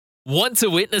Want to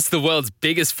witness the world's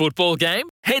biggest football game?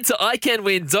 Head to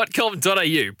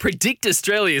iCanWin.com.au, predict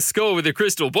Australia's score with a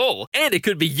crystal ball, and it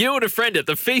could be you and a friend at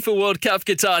the FIFA World Cup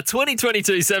Qatar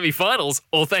 2022 semi-finals,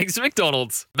 all thanks to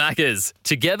McDonald's. Maccas,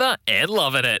 together and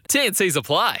loving it. T&Cs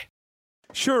apply.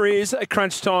 Sure is a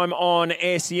crunch time on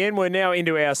SEN. We're now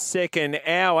into our second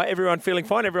hour. Everyone feeling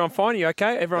fine? Everyone fine? You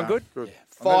okay? Everyone good? Good. Yeah.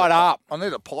 Fired up. I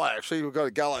need a pie, actually. We've got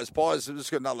to Gallows pies. We've just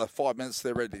got another 5 minutes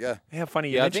there ready to go. How funny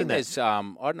you I mentioned think that. there's, I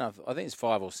don't know, I think there's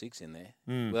 5 or 6 in there.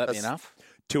 Will that be enough?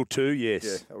 Till 2, yes.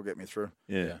 Yeah, that will get me through.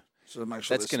 Yeah. So make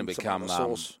sure That's there's going to some become...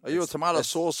 tomato sauce. Are you a tomato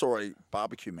sauce or a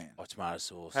barbecue man? Oh, tomato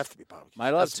sauce. Have to be barbecue. Mate, I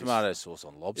love That's tomato sauce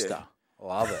on lobster. Yeah. I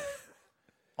love it.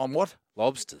 On what?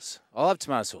 Lobsters. I love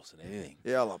tomato sauce on anything.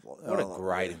 Yeah, I love What a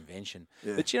great invention.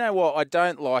 Yeah. But you know what? I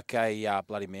don't like a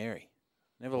Bloody Mary.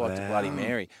 Never liked a Bloody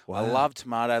Mary. I love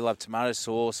tomato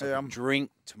sauce. I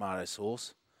drink tomato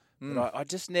sauce. But I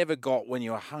just never got, when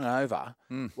you were hungover,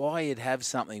 why you'd have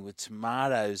something with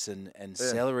tomatoes and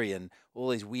celery and all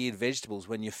these weird vegetables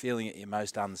when you're feeling at your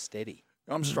most unsteady.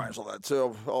 I'm strange like that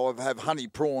too. I'll have honey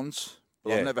prawns,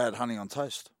 but Yeah. I've never had honey on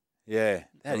toast. Yeah,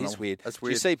 that don't is know. weird. That's Did you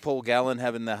weird. see Paul Gallen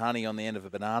having the honey on the end of a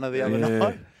banana the other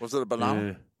night? Was it a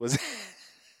banana? Was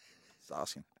Just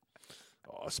asking.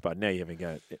 Oh, I suppose now you haven't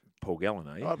go at Paul Gallen,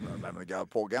 are you? I'm not having a go at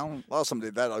Paul Gallen. Last time I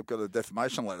did that, I've got a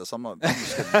defamation letter, so I'm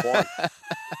just getting quiet.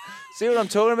 See what I'm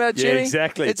talking about, Yeah, Jimmy?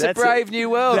 exactly. It's That's a brave new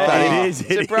world, That- buddy. it is.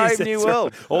 It's a brave new That's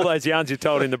world. right. All those yarns you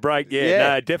told in the break,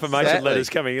 Yeah, no, defamation exactly. letters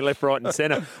coming left, right and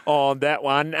centre on that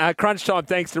one. Crunch time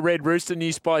thanks to Red Rooster,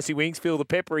 new spicy wings. Feel the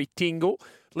peppery tingle.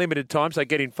 Limited time, so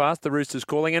get in fast. The Rooster's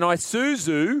calling. And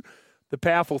Isuzu, the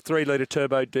powerful 3-litre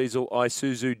turbo diesel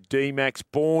Isuzu D-Max,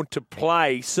 born to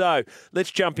play. So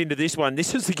let's jump into this one.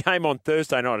 This is the game on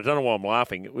Thursday night. I don't know why I'm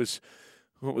laughing. It was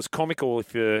comical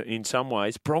if in some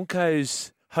ways.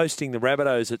 Broncos hosting the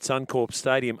Rabbitohs at Suncorp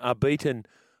Stadium are beaten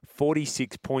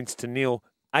 46 points to nil,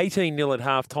 18-0 at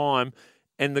half-time.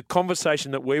 And the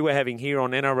conversation that we were having here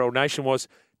on NRL Nation was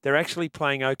they're actually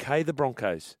playing okay, the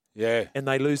Broncos. Yeah. And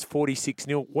they lose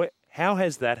 46-0. How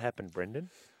has that happened, Brendan?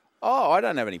 Oh, I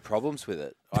don't have any problems with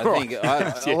it. I Right. think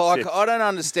Yes, yes. I don't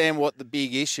understand what the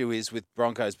big issue is with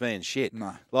Broncos being shit.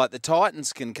 No. Like the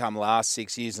Titans can come last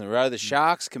 6 years in a row. The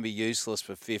Sharks can be useless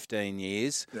for 15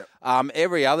 years. Yep.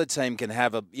 Every other team can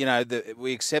have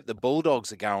we accept the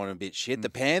Bulldogs are going a bit shit. The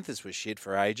Panthers were shit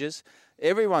for ages.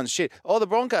 Everyone's shit. Oh, the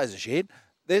Broncos are shit.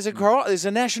 There's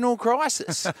a national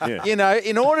crisis. Yeah. You know,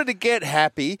 in order to get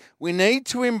happy, we need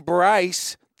to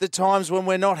embrace the times when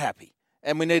we're not happy.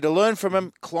 And we need to learn from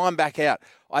them, climb back out.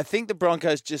 I think the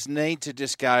Broncos just need to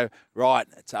just go, right,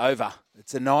 it's over.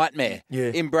 It's a nightmare.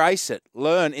 Yeah. Embrace it.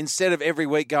 Learn instead of every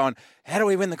week going, how do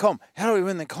we win the comp? How do we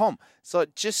win the comp? So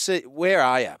just see, where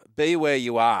are you? Be where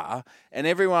you are. And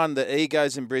everyone, the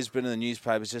egos in Brisbane and the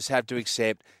newspapers just have to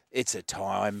accept it's a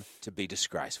time to be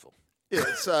disgraceful. Yeah,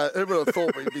 who would have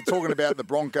thought we'd be talking about the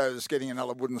Broncos getting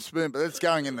another wooden spoon? But it's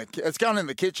going in the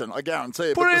kitchen, I guarantee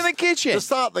you. Put But it in the kitchen. To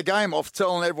start the game off,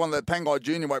 telling everyone that Pangai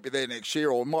Junior won't be there next year,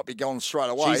 or might be going straight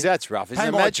away. Jeez, that's rough. Isn't it?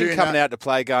 Pangai Imagine Jr. coming out to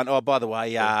play going, oh, by the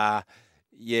way,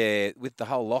 with the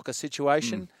whole locker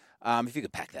situation, if you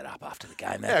could pack that up after the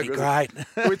game, that'd be great.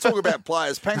 We talk about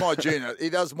players. Pangai Junior, he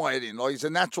does my head in. Like, he's a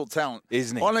natural talent,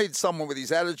 Isn't he? I need someone with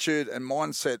his attitude and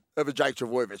mindset of a Jake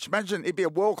Trbojevic. Imagine he'd be a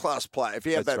world class player if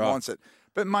he had That's that right. mindset.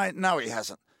 But mate, no, he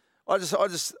hasn't.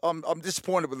 I'm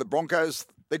disappointed with the Broncos.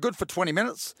 They're good for 20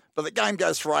 minutes, but the game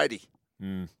goes for 80.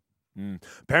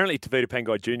 Apparently, Tavita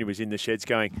Pangai Jr. was in the sheds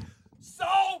going,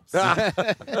 salt!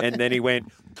 And then he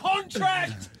went,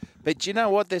 contract! But you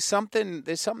know what? There's something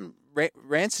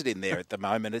rancid in there at the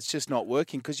moment. It's just not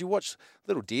working because you watched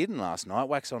Little Dearden last night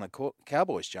wax on a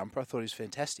Cowboys jumper. I thought he was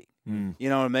fantastic. You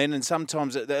know what I mean? And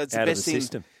sometimes it's the Out of best the thing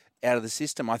system. out of the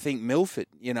system. I think Milford,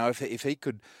 you know, if he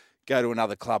could go to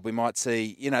another club, we might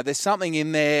see, you know, there's something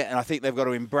in there, and I think they've got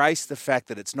to embrace the fact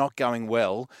that it's not going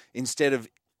well instead of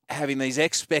having these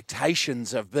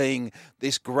expectations of being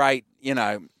this great, you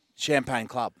know, champagne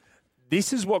club.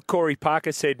 This is what Corey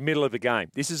Parker said middle of the game.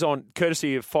 This is on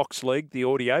courtesy of Fox League, the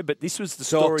audio, but this was the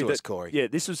Talk story to that us, Corey. Yeah,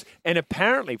 this was, and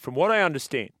apparently, from what I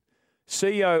understand,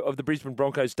 CEO of the Brisbane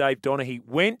Broncos, Dave Donaghy,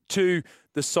 went to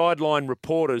the sideline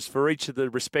reporters for each of the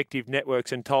respective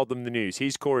networks and told them the news.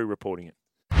 Here's Corey reporting it.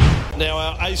 Now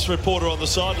our ace reporter on the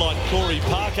sideline, Corey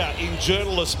Parker, in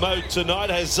journalist mode tonight,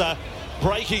 has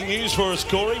breaking news for us.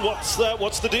 Corey, what's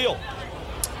the deal?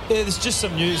 Yeah, there's just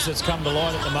some news that's come to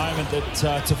light at the moment that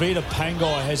Tavita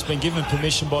Pangai has been given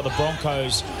permission by the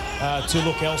Broncos to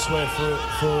look elsewhere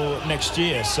for next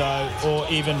year, or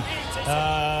even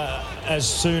as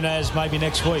soon as maybe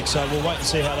next week. So we'll wait and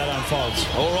see how that unfolds.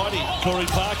 All righty, Corey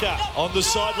Parker on the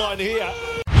sideline here.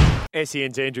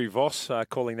 SEN's Andrew Voss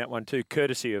calling that one too,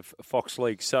 courtesy of Fox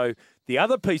League. So the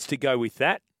other piece to go with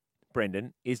that,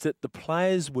 Brendan, is that the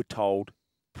players were told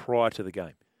prior to the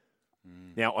game.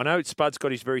 Now, I know Spud's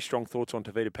got his very strong thoughts on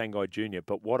Tevita Pangai Jr.,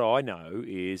 but what I know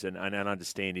is, and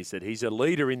understand, is that he's a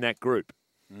leader in that group.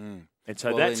 And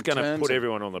so that's going to put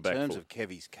everyone on the back foot. In terms of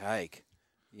Kevy's cake,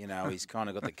 he's kind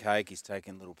of got the cake. He's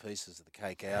taking little pieces of the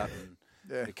cake out,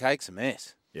 and the cake's a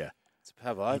mess. Yeah. It's a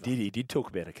pavlova. He did talk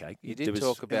about a cake. He did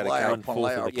talk about a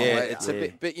cake. It's a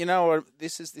bit. But you know what?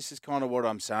 This is kind of what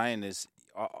I'm saying is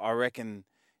I reckon,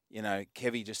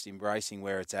 Kevy just embracing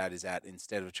where it's at is at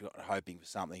instead of hoping for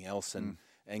something else and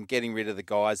getting rid of the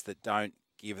guys that don't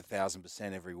give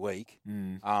 1,000% every week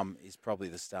is probably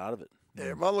the start of it.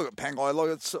 Yeah, well, look at Pangai. Look,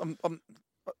 it's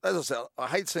as I said, I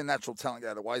hate seeing natural talent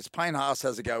go to waste. Payne Haas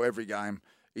has a go every game.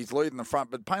 He's leading the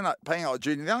front, but Pangai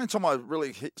Jr., the only time I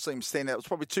really seen him stand out was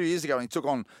probably 2 years ago when he took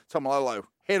on Tomalolo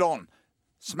head on,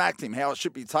 smacked him how it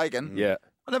should be taken. Yeah.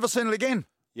 I've never seen it again.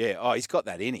 Yeah, he's got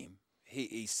that in him.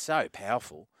 He's so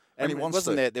powerful. And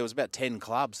there was about 10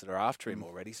 clubs that are after him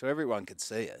already, so everyone could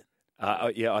see it.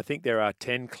 I think there are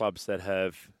 10 clubs that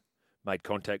have made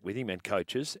contact with him and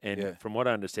coaches. And from what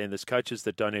I understand, there's coaches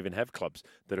that don't even have clubs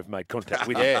that have made contact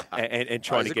with him and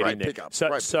trying to get in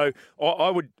there. So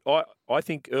I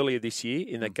think earlier this year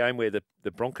in that game where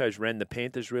the Broncos ran the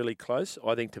Panthers really close,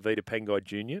 I think Tevita Pangai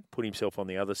Jr. put himself on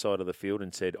the other side of the field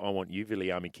and said, I want you,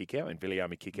 Viliami Kikau. And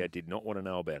Viliami Kikau did not want to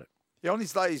know about it. Yeah, on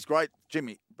his day, he's great,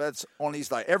 Jimmy. That's on his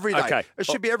day. Every day. Okay. It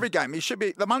should be every game.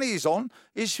 The money he's on,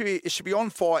 it should be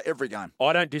on fire every game.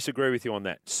 I don't disagree with you on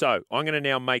that. So I'm going to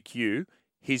now make you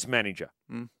his manager.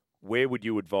 Where would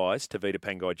you advise Tevita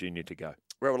Pangai Jr. to go?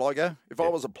 Where would I go? If I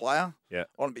was a player, I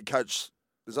want to be coached.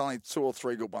 There's only 2 or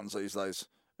 3 good ones these days.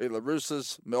 Either the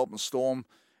Roosters, Melbourne Storm.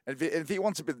 And if he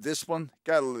wants a bit of discipline,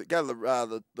 go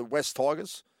to the West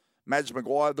Tigers, Madge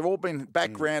Maguire. They've all been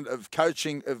background of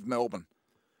coaching of Melbourne.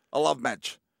 I love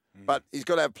Madge, but he's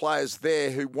got to have players there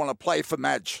who want to play for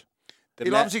Madge. He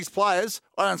loves his players.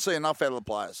 I don't see enough out of the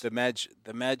players. The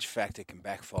Madge factor can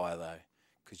backfire, though,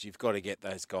 because you've got to get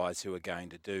those guys who are going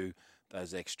to do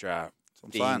those extra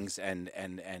things and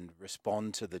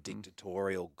respond to the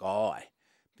dictatorial guy.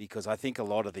 Because I think a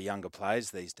lot of the younger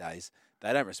players these days,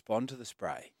 they don't respond to the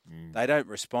spray. They don't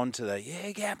respond to the,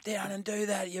 get down and do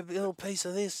that, you little piece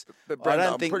of this. But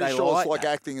Brenda, I'm pretty sure it's like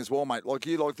acting as well, mate. Like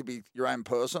you like to be your own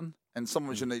person, and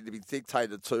sometimes you need to be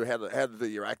dictated to how to do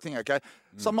your acting, okay?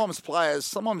 Sometimes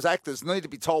actors need to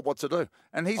be told what to do.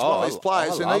 And he's one of these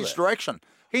players who needs direction.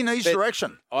 He needs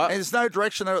direction. And there's no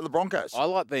direction there at the Broncos. I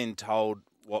like being told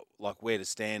where to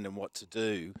stand and what to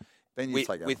do. Then you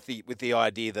take with the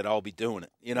idea that I'll be doing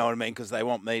it, you know what I mean? Because they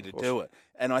want me to do it,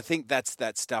 and I think that's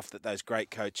that stuff that those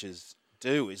great coaches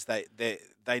do. Is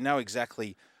they know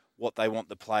exactly what they want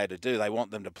the player to do. They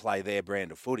want them to play their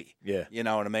brand of footy. Yeah, you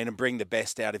know what I mean, and bring the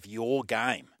best out of your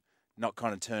game, not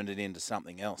kind of turn it into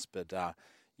something else. But but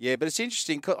it's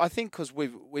interesting. I think because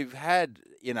we've had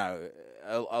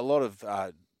a lot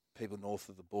of people north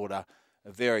of the border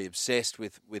are very obsessed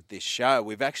with this show.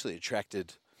 We've actually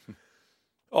attracted.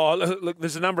 Oh, look,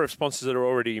 there's a number of sponsors that are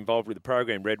already involved with the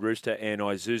program, Red Rooster and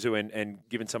Isuzu, and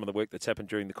given some of the work that's happened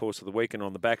during the course of the week and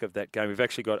on the back of that game, we've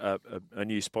actually got a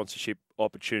new sponsorship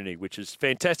opportunity, which is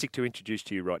fantastic to introduce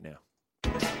to you right now.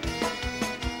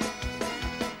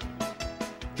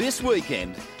 This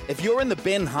weekend, if you're in the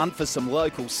Ben Hunt for some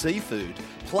local seafood,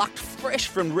 plucked fresh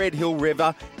from Red Hill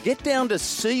River, get down to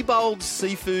Seabold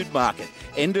Seafood Market,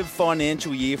 end of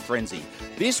financial year frenzy.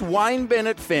 This Wayne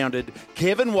Bennett-founded,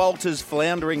 Kevin Walters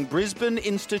floundering Brisbane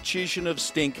Institution of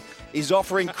Stink is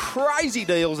offering crazy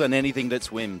deals on anything that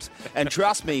swims. And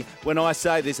trust me when I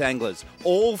say this, anglers,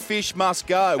 all fish must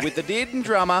go. With the Dearden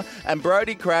Drummer and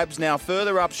Brody Crabs now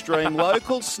further upstream,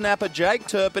 local snapper Jake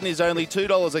Turpin is only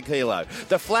 $2 a kilo.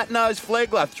 The flat-nosed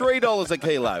flegler, $3 a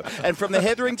kilo. And from the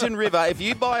Hetherington River, if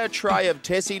you buy a tray of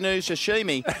Tessinu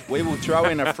sashimi, we will throw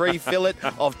in a free fillet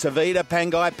of Tevita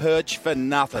Pangai perch for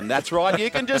nothing. That's right,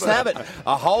 you can just have it.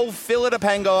 A whole fillet of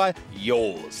Pangai,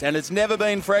 yours. And it's never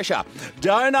been fresher.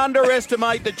 Don't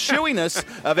underestimate the chewiness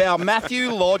of our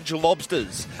Matthew Lodge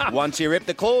lobsters. Once you rip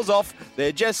the claws off,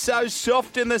 they're just so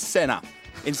soft in the centre.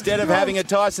 Instead of having a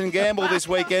Tyson Gamble this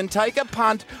weekend, take a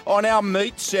punt on our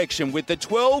meat section with the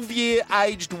 12-year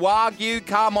aged Wagyu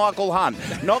Carmichael Hunt.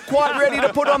 Not quite ready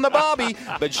to put on the barbie,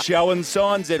 but showing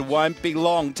signs it won't be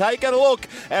long. Take a look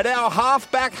at our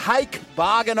halfback hake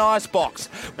bargain icebox.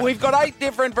 We've got 8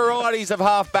 different varieties of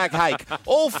halfback hake,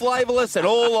 all flavourless and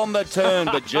all on the turn,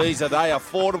 but geez, are they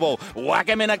affordable. Whack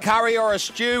them in a curry or a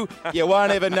stew, you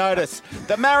won't even notice.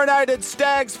 The marinated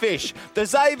stag's fish, the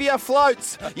Xavier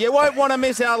floats, you won't want to miss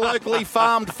miss our locally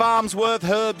farmed Farmsworth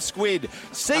herb squid.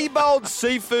 Seabold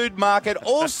Seafood Market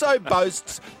also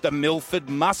boasts the Milford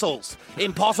mussels.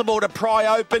 Impossible to pry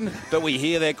open, but we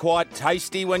hear they're quite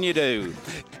tasty when you do.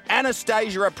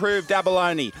 Anastasia approved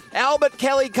abalone, Albert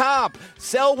Kelly carp,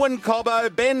 Selwyn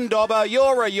Cobbo, Ben Dobbo,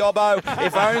 you're a yobbo.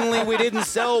 If only we didn't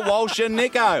sell Walsh and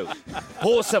Nico.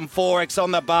 Pour some Forex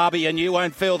on the barbie and you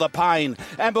won't feel the pain.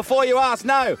 And before you ask,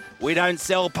 no, we don't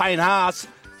sell Payne Haas.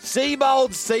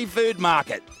 Seabold Seafood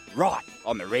Market, right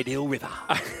on the Red Hill River.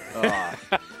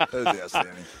 That's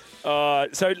outstanding. There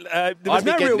was I'd be no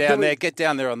getting real down there. Get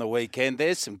down there on the weekend.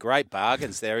 There's some great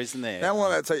bargains there, isn't there? How long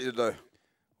did that take you to do?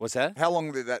 What's that? How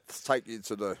long did that take you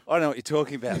to do? I don't know what you're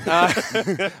talking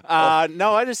about.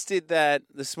 No, I just did that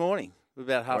this morning.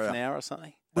 About half an hour or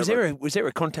something. Was there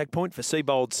a contact point for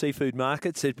Seabold Seafood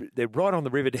Markets? They're right on the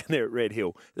river down there at Red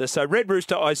Hill. So Red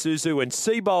Rooster, Isuzu, and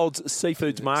Seabold's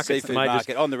Seafoods Market. Seafood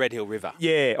Market on the Red Hill River.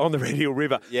 Yeah, on the Red Hill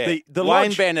River. Yeah. The Wayne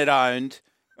lodge, Bennett owned,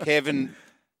 Kevin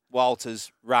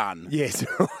Walters run. Yes.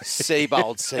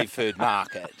 Seabold Seafood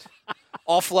Market.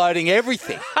 Offloading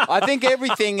everything. I think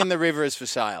everything in the river is for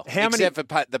sale, except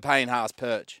for the Payne Haas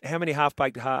perch. How many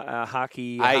half-baked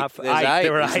harky? There's eight.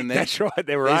 There were Isn't eight. there? That's right.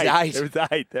 There were There's eight. eight. There was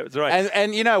eight. That was right.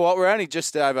 And you know what? We're only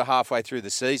just over halfway through the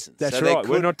season. That's so right.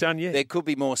 We're not done yet. There could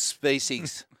be more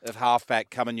species of halfback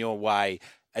coming your way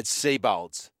at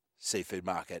Seabold's Seafood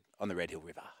Market on the Red Hill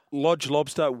River. Lodge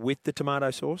lobster with the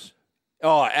tomato sauce?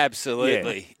 Oh,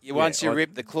 absolutely. Yeah. Once you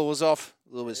rip the claws off,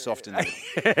 a little bit soft in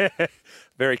there.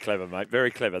 Very clever, mate. Very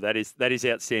clever. That is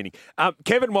outstanding.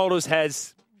 Kevin Walters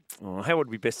has, how would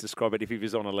we best describe it if he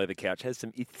was on a leather couch? Has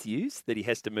some issues that he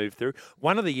has to move through.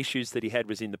 One of the issues that he had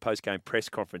was in the post-game press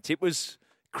conference. It was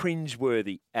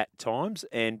cringeworthy at times,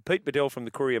 and Pete Bedell from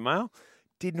the Courier Mail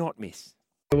did not miss.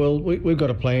 Well, we've got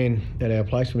a plan at our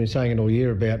place. We've been saying it all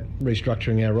year about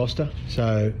restructuring our roster.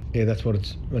 So yeah, that's what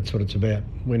it's about.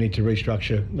 We need to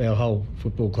restructure our whole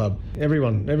football club.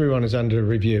 Everyone is under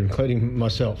review, including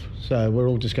myself. So we're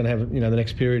all just going to have, the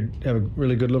next period, have a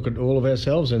really good look at all of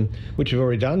ourselves, and which we've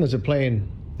already done. There's a plan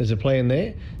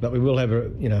there, but we will have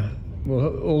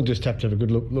we'll all just have to have a good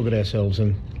look at ourselves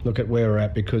and look at where we're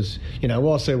at, because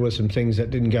whilst there were some things that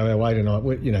didn't go our way tonight,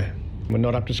 we're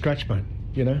not up to scratch, mate.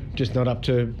 Just not up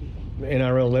to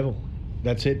NRL level.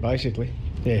 That's it, basically.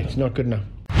 Yeah, it's not good enough.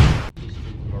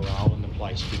 Morale in the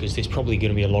place, because there's probably going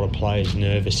to be a lot of players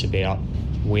nervous about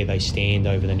where they stand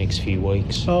over the next few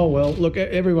weeks. Oh, well, look,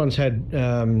 everyone's had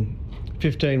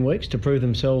 15 weeks to prove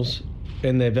themselves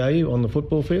and their value on the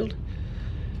football field.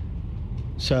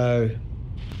 So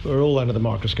we're all under the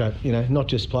microscope, not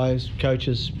just players,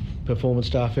 coaches, performance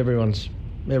staff, everyone's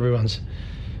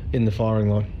in the firing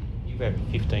line. You've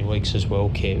had 15 weeks as well,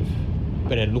 Kev,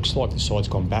 but it looks like the side's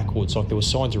gone backwards. Like there were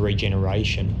signs of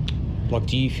regeneration. Like,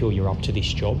 do you feel you're up to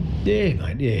this job? Yeah,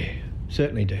 mate, yeah,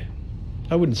 certainly do.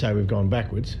 I wouldn't say we've gone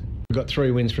backwards. We've got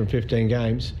 3 wins from 15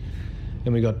 games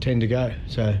and we've got 10 to go.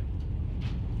 So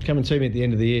come and see me at the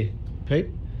end of the year, Pete.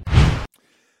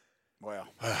 Wow.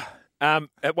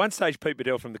 At one stage, Pete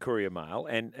Bedell from the Courier Mail,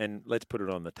 and let's put it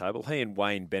on the table, he and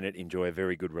Wayne Bennett enjoy a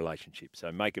very good relationship,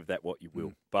 so make of that what you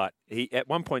will. But he at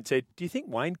one point said, do you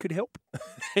think Wayne could help?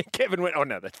 Kevin went, oh,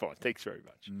 no, that's fine. Thanks very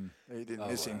much. He didn't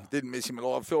miss him. Didn't miss him at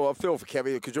all. I feel for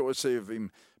Kevin, because you always see of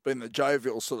him being the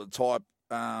jovial sort of type.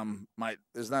 Mate,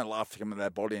 there's no laughing him in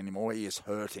that body anymore. He is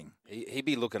hurting. He'd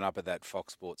be looking up at that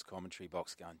Fox Sports commentary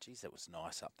box going, geez, that was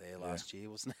nice up there last year,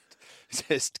 wasn't it?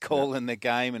 Just calling the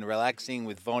game and relaxing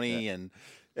with Vonnie and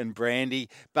Brandy.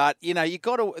 But, you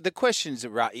got to, the questions are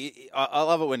right. I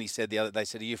love it when he said they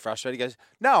said, are you frustrated? He goes,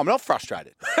 no, I'm not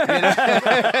frustrated. It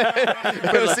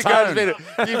was the coach bit of,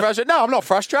 are you frustrated? No, I'm not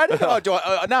frustrated.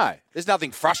 No, there's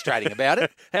nothing frustrating about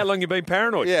it. How long you been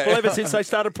paranoid? Yeah. Well, ever since they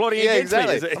started plotting against me.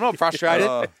 Exactly. I'm not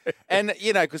frustrated. And,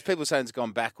 because people are saying it's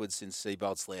gone backwards since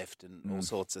Seabold's left and all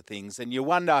sorts of things. And you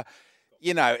wonder,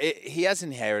 he has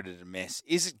inherited a mess.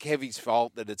 Is it Kevy's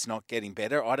fault that it's not getting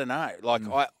better? I don't know. Like,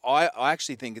 I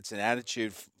actually think it's an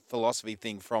attitude philosophy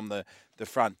thing from the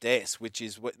front desk, which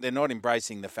is they're not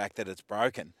embracing the fact that it's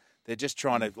broken. They're just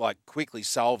trying to quickly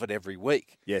solve it every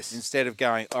week. Yes. Instead of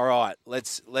going, all right,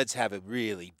 let's have a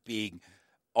really big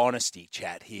honesty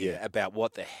chat here about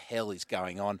what the hell is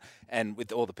going on, and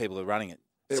with all the people that are running it.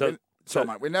 Yeah, so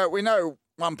mate, we know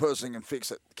one person can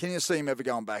fix it. Can you see him ever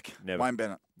going back? Never. Wayne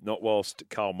Bennett. Not whilst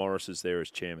Carl Morris is there as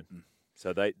chairman.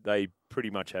 So they pretty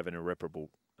much have an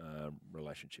irreparable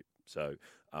relationship. So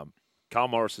Carl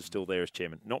Morris is still there as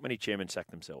chairman. Not many chairmen sack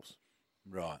themselves.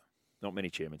 Right. Not many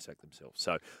chairmen sack themselves.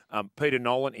 So Peter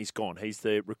Nolan, he's gone. He's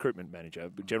the recruitment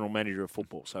manager, general manager of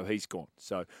football. So he's gone.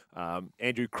 So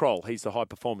Andrew Kroll, he's the high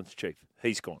performance chief.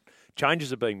 He's gone.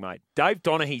 Changes are being made. Dave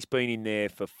Donaghy's been in there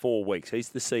for 4 weeks. He's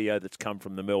the CEO that's come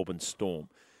from the Melbourne Storm.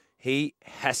 He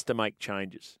has to make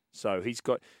changes. So he's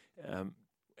got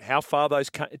how far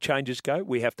those changes go,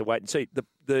 we have to wait and see.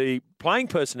 The playing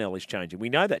personnel is changing. We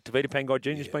know that. Tavita Pangai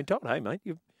Jr. has been told, hey, mate,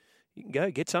 you can go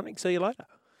get something. See you later.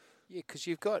 Yeah, because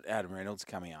you've got Adam Reynolds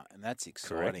coming up, and that's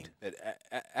exciting. Correct.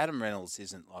 But Adam Reynolds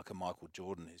isn't like a Michael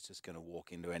Jordan who's just going to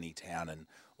walk into any town and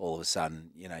all of a sudden,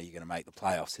 you're going to make the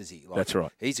playoffs, is he? That's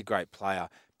right. He's a great player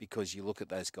because you look at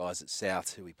those guys at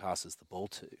South who he passes the ball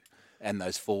to, and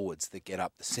those forwards that get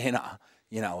up the centre,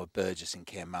 a Burgess and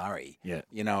Cam Murray. Yeah.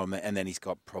 And then he's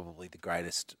got probably the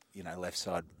greatest, left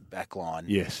side back line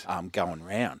going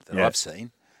round that I've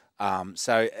seen.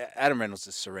 So Adam Reynolds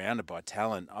is surrounded by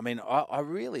talent. I mean, I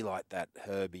really like that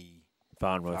Herbie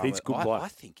Farnworth. He's a good player. I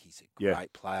think he's a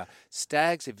great player.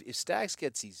 Staggs, if Staggs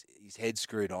gets his head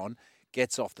screwed on,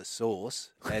 gets off the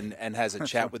sauce and has a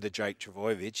chat with the Jake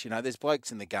Trbojevic, there's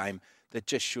blokes in the game that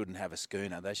just shouldn't have a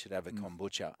schooner. They should have a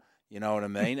kombucha. You know what I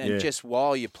mean? And just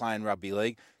while you're playing rugby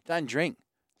league, don't drink.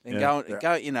 And go.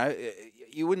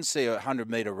 You wouldn't see a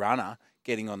 100-metre runner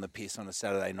getting on the piss on a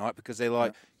Saturday night because they're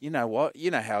like, you know what?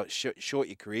 You know how short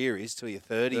your career is till you're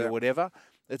 30 or whatever.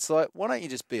 It's like, why don't you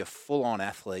just be a full-on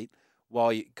athlete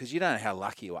because you don't know how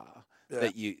lucky you are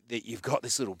that you've got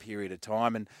this little period of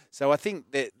time. And so I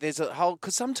think that there's a whole,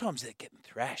 because sometimes they're getting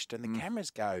thrashed and the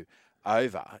cameras go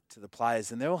over to the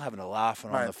players and they're all having a laugh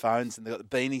and on the phones and they've got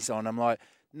the beanies on. I'm like,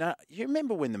 no, you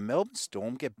remember when the Melbourne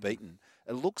Storm get beaten?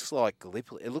 It looks like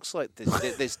Gallipoli. It looks like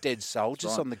there's dead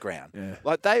soldiers on the ground. Yeah.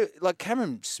 Like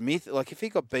Cameron Smith. Like if he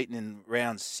got beaten in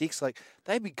round 6, like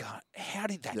they'd be going, "How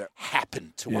did that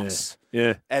happen to us?"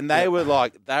 Yeah. And they were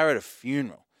like, they were at a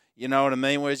funeral. You know what I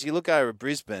mean? Whereas you look over at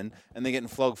Brisbane and they're getting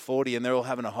flogged 40 and they're all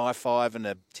having a high five and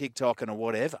a TikTok and a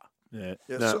whatever. Yeah,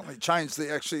 it certainly changed.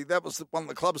 That was one of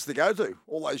the clubs to go to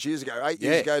all those years ago. 8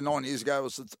 years ago, 9 years ago,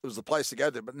 it was the place to go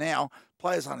to. But now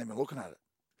players aren't even looking at it.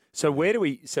 So where do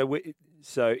we?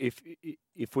 So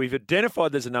if we've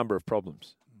identified there's a number of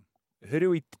problems, who do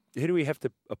we have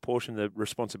to apportion the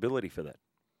responsibility for that?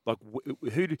 Like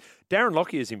Darren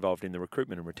Lockyer is involved in the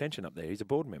recruitment and retention up there. He's a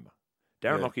board member.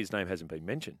 Darren Lockyer's name hasn't been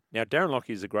mentioned. Now Darren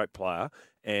Lockyer is a great player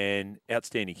and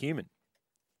outstanding human.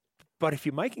 But if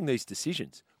you're making these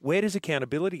decisions, where does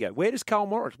accountability go? Where does Carl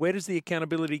Morris? Where does the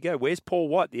accountability go? Where's Paul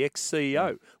White, the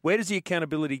ex-CEO? Where does the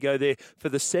accountability go there for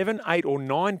the 7, 8 or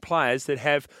 9 players that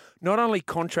have not only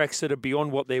contracts that are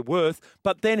beyond what they're worth,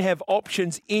 but then have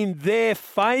options in their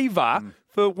favour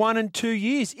for 1 and 2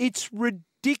 years? It's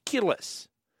ridiculous.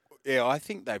 Yeah, I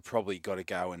think they've probably got to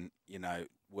go and,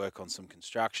 work on some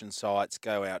construction sites,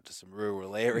 go out to some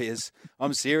rural areas.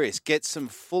 I'm serious. Get some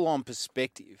full-on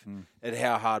perspective at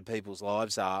how hard people's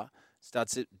lives are.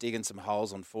 Start digging some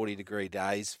holes on 40-degree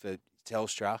days for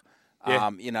Telstra.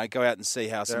 Yeah. Go out and see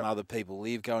how some other people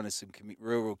live. Go into some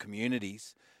rural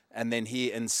communities and then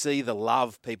hear and see the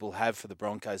love people have for the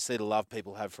Broncos, see the love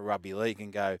people have for rugby league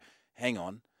and go, hang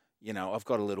on. I've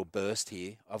got a little burst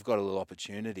here. I've got a little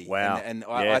opportunity. Wow. And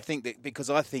I think that because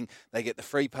I think they get the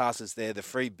free passes there, the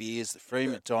free beers, the free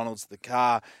McDonald's, the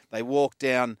car. They walk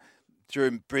down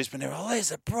through Brisbane. They're there's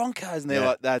the Broncos. And they're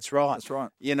like, that's right. That's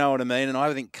right. You know what I mean? And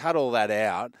I think cut all that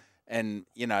out and,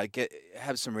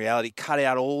 have some reality. Cut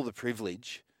out all the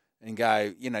privilege and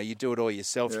go, you do it all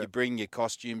yourself. Yeah. You bring your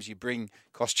costumes, you bring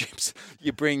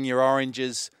your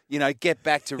oranges, get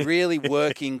back to really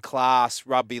working class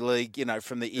rugby league,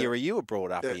 from the era you were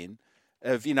brought up in,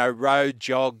 of, road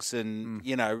jogs and,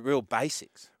 real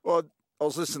basics. Well, I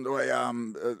was listening to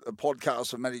a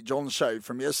podcast of Matty John's show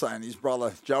from yesterday and his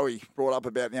brother Joey brought up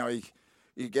about,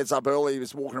 he gets up early, he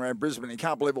was walking around Brisbane, he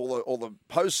can't believe all the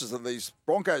posters of these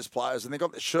Broncos players, and they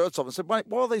got their shirts off. I said, mate,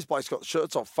 why have these blokes got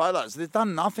shirts off photos? They've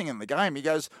done nothing in the game. He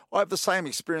goes, I have the same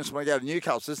experience when I go to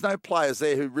Newcastle. There's no players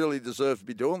there who really deserve to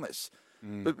be doing this.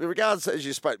 But in regards, as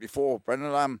you spoke before,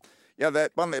 Brendan,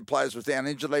 that one of their players was down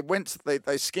injured.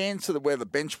 They scanned to where the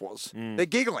bench was. They're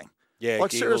giggling. Yeah,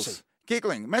 like giggles. Seriously,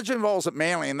 giggling. Imagine if I was at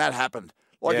Manly and that happened.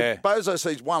 Like if Bozo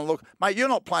sees one look, mate, you're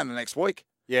not playing the next week.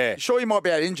 Yeah. Sure, you might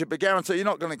be out injured, but guarantee you're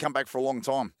not going to come back for a long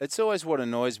time. It's always what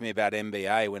annoys me about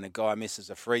NBA when a guy misses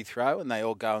a free throw and they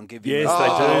all go and give him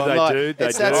Yes, they do.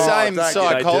 It's that same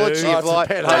psychology of like,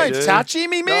 don't touch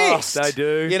him, he missed. They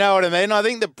do. You know what I mean? I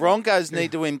think the Broncos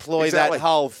need to employ that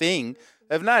whole thing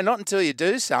of, no, not until you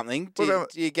do something do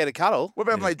you get a cuddle. What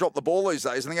about when they drop the ball these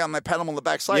days and they go and they pat them on the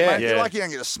back? Say, mate, you're lucky you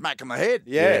don't get a smack in the head.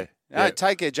 Yeah. No,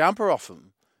 take a jumper off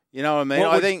them. You know what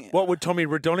I mean? What would Tommy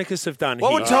Raudonikis have done?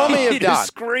 What would Tommy have He'd done?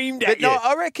 Screamed at But you. no,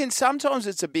 I reckon sometimes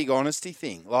it's a big honesty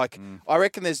thing. Like, I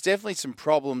reckon there's definitely some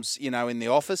problems, in the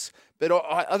office. But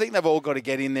I think they've all got to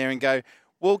get in there and go,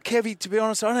 well, Kevy, to be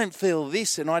honest, I don't feel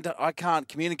this, and I can't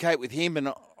communicate with him,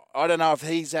 and I don't know if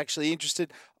he's actually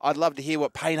interested. I'd love to hear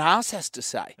what Payne Haas has to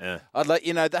say. Yeah. I'd like,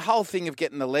 the whole thing of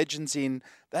getting the legends in,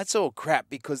 that's all crap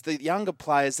because the younger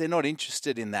players, they're not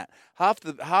interested in that. Half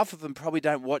of them probably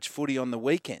don't watch footy on the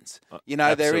weekends.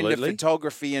 They're into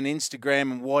photography and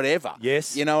Instagram and whatever.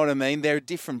 Yes. You know what I mean? They're a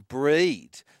different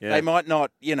breed. Yeah. They might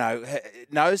not,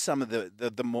 know some of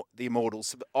the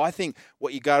immortals. But I think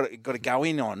what you got to go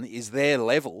in on is their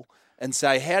level and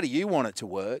say, how do you want it to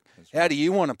work? How do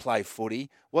you want to play footy?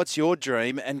 What's your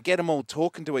dream? And get them all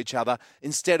talking to each other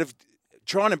instead of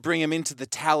trying to bring them into the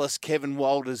Tallis, Kevin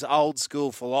Walters old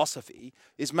school philosophy,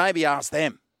 is maybe ask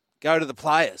them. Go to the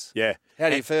players. Yeah.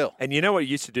 How do you feel? And you know what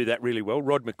used to do that really well?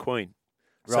 Rod McQueen.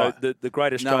 Right. So the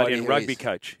great No idea Australian who rugby he is.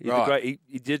 coach. He's Right.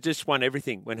 he just won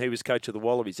everything when he was coach of the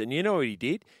Wallabies. And you know what he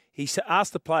did? He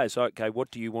asked the players, okay,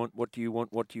 what do you want? What do you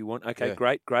want? What do you want? Okay,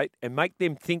 Yeah. great. And make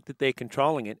them think that they're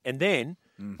controlling it. And then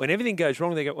when everything goes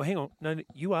wrong, they go, well, hang on. No,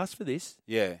 you asked for this.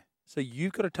 Yeah. So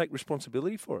you've got to take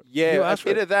responsibility for it. Yeah, you a asked for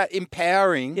bit it. of that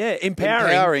empowering. Yeah,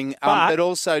 empowering, but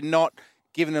also not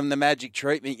giving them the magic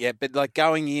treatment yet, but like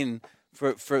going in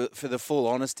for the full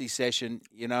honesty session,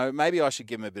 maybe I should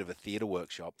give them a bit of a theatre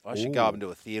workshop. I should go up and do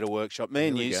a theatre workshop. Me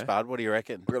and There we you, go. Spud, what do you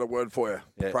reckon? We've got a word for you.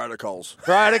 Yeah. Protocols.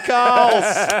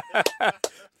 Protocols!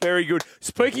 Very good.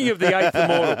 Speaking of the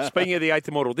eighth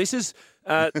immortal, this is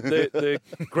the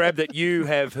grab that you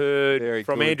have heard Very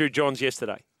from good. Andrew Johns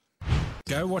yesterday.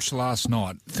 Go watch last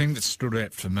night. The thing that stood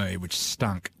out for me, which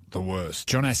stunk the worst.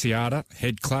 John Asiata,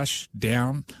 head clash,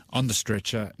 down, on the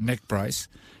stretcher, neck brace,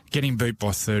 getting beat by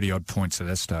 30-odd points at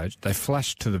that stage. They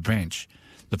flashed to the bench.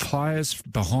 The players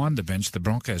behind the bench, the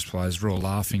Broncos players, were all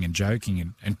laughing and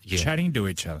joking and chatting to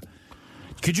each other.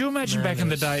 Could you imagine back in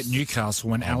the day at Newcastle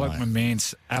when Alec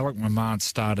Mamman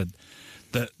started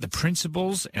the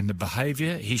principles and the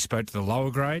behaviour? He spoke to the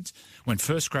lower grades. When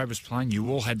first grade was playing, you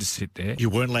all had to sit there. You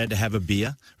weren't allowed to have a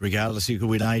beer, regardless if you could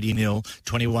win 80-0.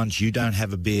 21s, you don't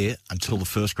have a beer until the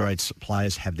first grade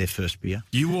players have their first beer.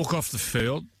 You walk off the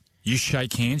field, you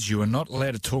shake hands. You are not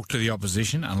allowed to talk to the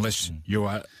opposition unless you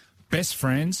are best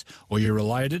friends or you're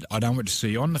related. I don't want to see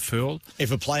you on the field.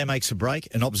 If a player makes a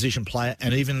break, an opposition player,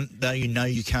 and even though you know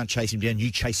you can't chase him down,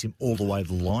 you chase him all the way to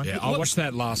the line. Yeah, I watched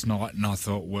that last night and I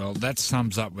thought, well, that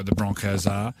sums up where the Broncos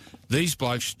are. These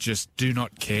blokes just do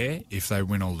not care if they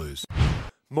win or lose.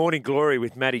 Morning Glory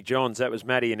with Matty Johns. That was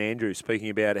Matty and Andrew speaking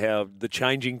about how the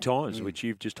changing times, which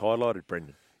you've just highlighted,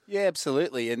 Brendan. Yeah,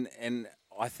 absolutely. And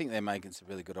I think they're making some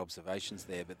really good observations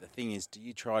there. But the thing is, do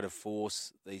you try to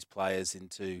force these players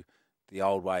into the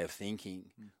old way of thinking,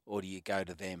 or do you go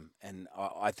to them? And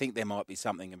I think there might be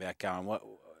something about going,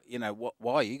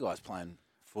 why are you guys playing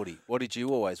footy? What did you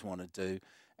always want to do?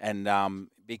 And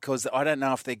because I don't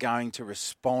know if they're going to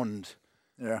respond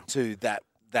to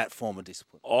that form of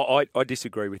discipline. I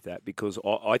disagree with that because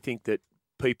I think that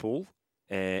people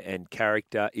and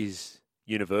character is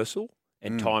universal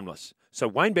and timeless. So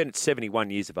Wayne Bennett's 71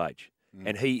 years of age.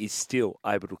 And he is still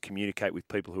able to communicate with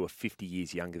people who are 50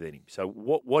 years younger than him. So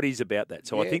what is about that?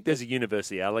 So I think there's a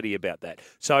universality about that.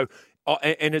 So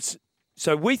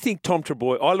so we think Tom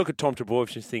Trbojevic. I look at Tom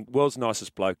Trbojevic and think world's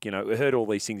nicest bloke. We heard all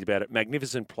these things about it.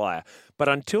 Magnificent player. But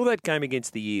until that game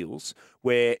against the Eels,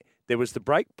 where there was the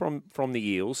break from the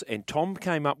Eels, and Tom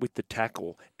came up with the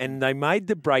tackle, and they made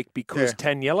the break because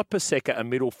Taniela Paseka, a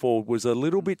middle forward, was a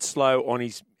little bit slow on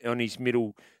his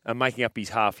middle, making up his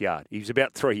half yard. He was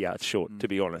about 3 yards short, to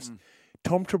be honest.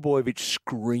 Tom Trbojevic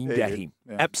screamed at him,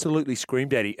 absolutely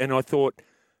screamed at him, and I thought,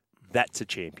 that's a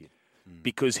champion.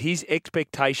 Because his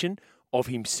expectation of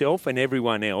himself and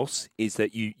everyone else is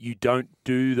that you don't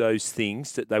do those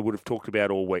things that they would have talked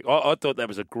about all week. I thought that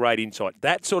was a great insight.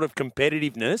 That sort of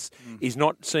competitiveness is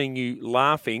not seeing you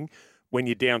laughing when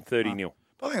you're down 30-0.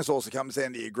 I think it also comes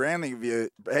down to your grounding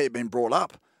of how you've been brought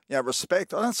up.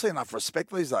 Respect. I don't see enough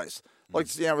respect these days.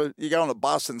 Like, you go on a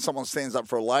bus and someone stands up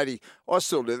for a lady. I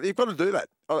still do that. You've got to do that.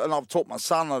 And I've taught my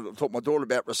son, I've taught my daughter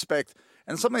about respect.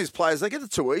 And some of these players, they get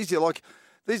it too easy. Like,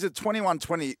 these are 21,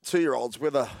 22-year-olds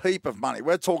with a heap of money.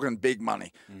 We're talking big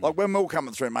money. Like when we were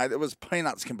coming through, mate, it was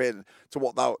peanuts compared to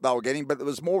what they were getting, but there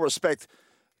was more respect.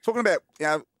 Talking about,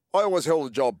 I always held a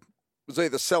job. It was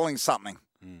either selling something,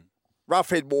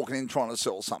 roughhead walking in trying to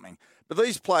sell something. But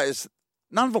these players,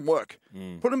 none of them work.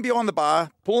 Put them behind the bar,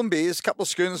 pull them beers, a couple of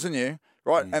schooners and you,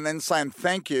 right, and then saying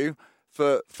thank you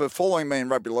for following me in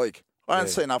rugby league. I don't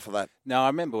see enough of that. No, I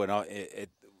remember when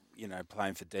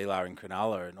playing for Delar and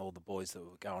Cronulla, and all the boys that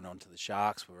were going on to the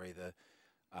Sharks were either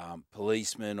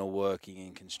policemen or working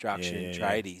in construction and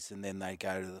tradies, and then they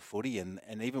go to the footy, and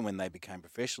even when they became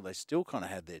professional, they still kind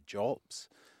of had their jobs,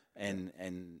 and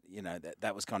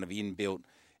that was kind of inbuilt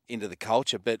into the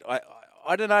culture. But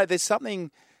I don't know. There's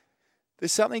something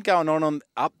going on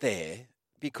up there,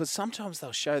 because sometimes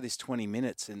they'll show this 20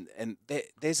 minutes, and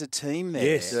there's a team there.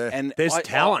 Yes, and there's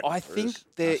talent. I think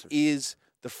there is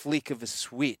the flick of a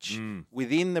switch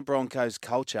within the Broncos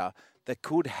culture that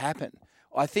could happen.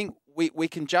 I think we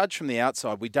can judge from the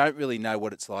outside. We don't really know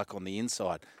what it's like on the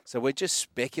inside, so we're just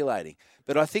speculating.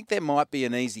 But I think there might be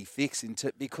an easy fix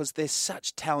because they're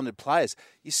such talented players.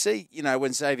 You see,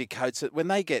 when Xavier Coates, when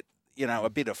they get a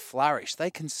bit of flourish, they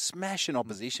can smash an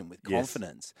opposition with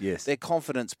confidence. Yes. They're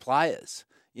confidence players,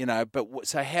 but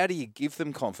so how do you give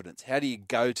them confidence? How do you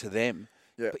go to them?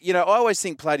 Yeah. But, I always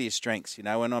think play to your strengths.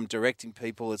 When I'm directing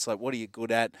people, it's like, what are you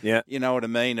good at? Yeah. You know what I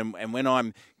mean? And when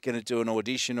I'm going to do an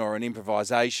audition or an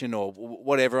improvisation or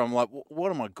whatever, I'm like,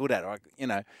 what am I good at?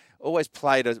 Always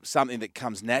play to something that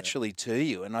comes naturally to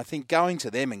you. And I think going to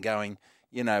them and going,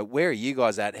 where are you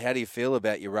guys at? How do you feel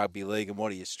about your rugby league, and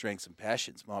what are your strengths and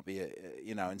passions? Might be,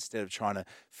 instead of trying to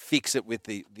fix it with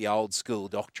the old school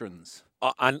doctrines.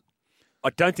 I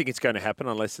don't think it's going to happen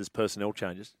unless there's personnel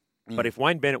changes. But if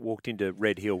Wayne Bennett walked into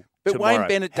Red Hill tomorrow... Wayne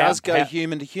Bennett does go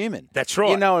human to human. That's right.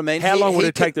 You know what I mean? How long would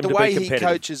it take them to be competitive? The way he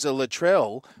coaches a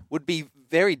Latrell would be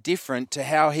very different to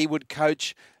how he would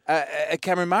coach a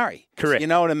Cameron Murray. Correct. You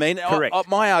know what I mean? Correct.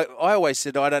 I always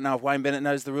said, I don't know if Wayne Bennett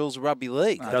knows the rules of rugby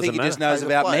league. I think he just knows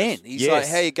about men. He's like,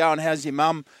 how you going? How's your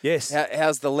mum? Yes.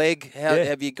 How's the leg?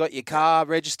 Have you got your car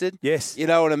registered? Yes. You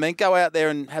know what I mean? Go out there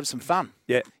and have some fun.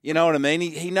 Yeah. You know what I mean?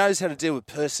 He knows how to deal with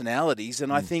personalities,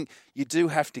 and I think you do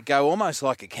have to go almost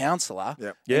like a counsellor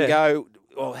and go,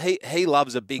 well, he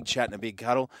loves a big chat and a big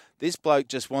cuddle. This bloke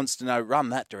just wants to know, run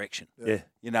that direction. Yeah.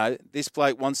 This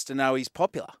bloke wants to know he's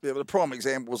popular. Yeah, but the prime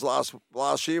example was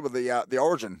last year with the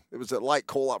Origin. It was a late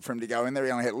call-up for him to go in there.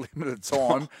 He only had limited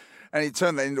time, and he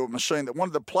turned that into a machine that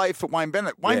wanted to play for Wayne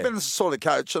Bennett. Wayne Bennett's the sort of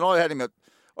coach, and I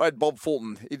had Bob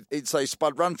Fulton. He'd say,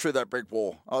 Spud, run through that brick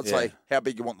wall. I'd say, how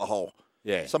big you want the hole?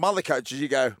 Yeah. Some other coaches, you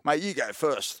go, mate, you go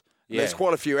first. Yeah. There's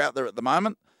quite a few out there at the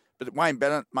moment, but Wayne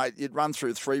Bennett, mate, you'd run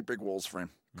through 3 brick walls for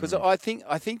him. Because I think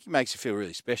he makes you feel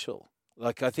really special.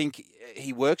 Like, I think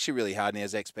he works you really hard and he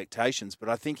has expectations, but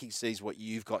I think he sees what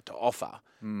you've got to offer,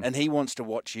 and he wants to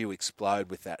watch you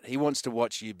explode with that. He wants to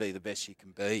watch you be the best you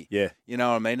can be. Yeah. You know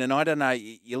what I mean? And I don't know,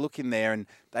 you look in there and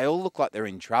they all look like they're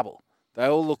in trouble. They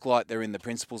all look like they're in the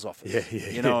principal's office.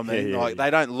 You know what I mean?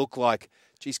 They don't look like,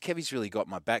 geez, Kevy's really got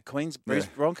my back.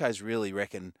 Broncos really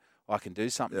reckon I can do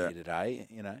something here today,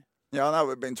 Yeah, I know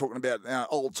we've been talking about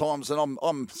old times, and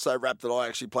I'm so rapt that I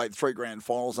actually played 3 grand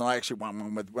finals, and I actually won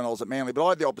one when I was at Manly. But I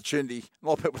had the opportunity, a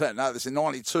lot of people don't know this, in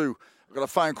 92, I got a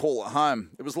phone call at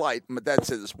home. It was late, and my dad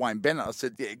said, it's Wayne Bennett. I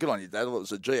said, yeah, good on you, Dad. I thought it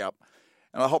was a G-up.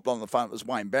 And I hopped on the phone, it was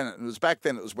Wayne Bennett. And it was back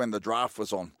then, it was when the draft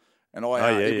was on. And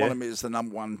he wanted me as the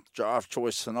number 1 draft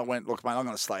choice. And I went, look, mate, I'm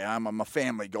going to stay home. I'm a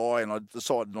family guy, and I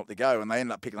decided not to go. And they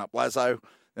ended up picking up Lazo.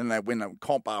 Then they win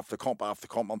comp after comp after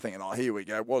comp. I'm thinking, here we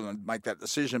go. Well, and make that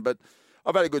decision. But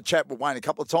I've had a good chat with Wayne a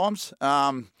couple of times,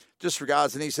 just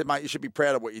regards, and he said, mate, you should be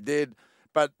proud of what you did.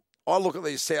 But I look at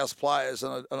these South players,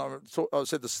 and I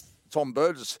said to Tom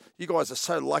Burgess, you guys are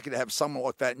so lucky to have someone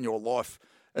like that in your life.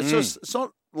 It's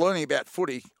not learning about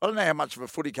footy. I don't know how much of a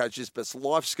footy coach is, but it's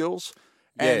life skills.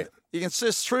 And you can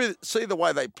just see the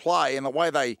way they play and the way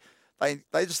they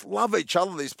just love each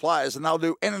other, these players, and they'll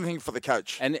do anything for the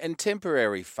coach. And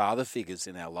temporary father figures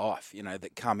in our life,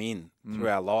 that come in through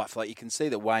our life. Like, you can see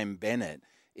that Wayne Bennett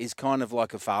is kind of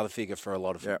like a father figure for a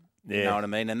lot of them. You know what I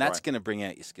mean? And that's going to bring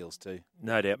out your skills too.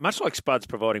 No doubt. Much like Spud's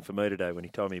providing for me today when he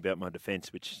told me about my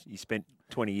defence, which he spent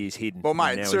 20 years hidden. Well,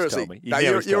 mate, seriously,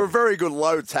 you're a very good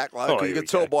low tackler. You can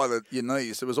tell by your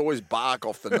knees. There was always bark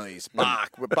off the knees.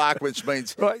 Bark, which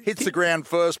means hits the ground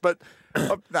first. But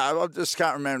I just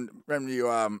can't remember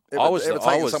you ever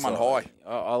taking someone high.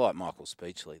 I like Michael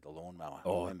Speechley, the lawnmower.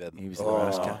 He was the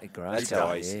most That's how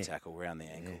I used to tackle around the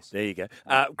ankles. There you go.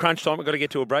 Crunch time. We've got to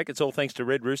get to a break. It's all thanks to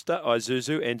Red Rooster,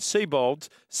 Isuzu, and Seabold's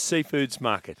Seafoods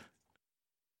Market.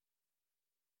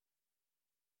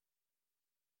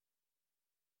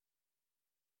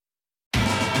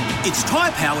 It's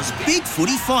Tyre Power's Big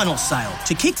Footy Final Sale.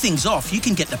 To kick things off, you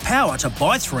can get the power to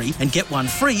buy 3 and get 1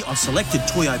 free on selected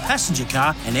Toyo passenger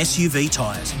car and SUV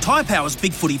tyres. Tyre Power's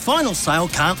Big Footy Final Sale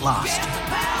can't last.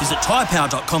 Visit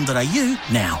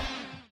tyrepower.com.au now.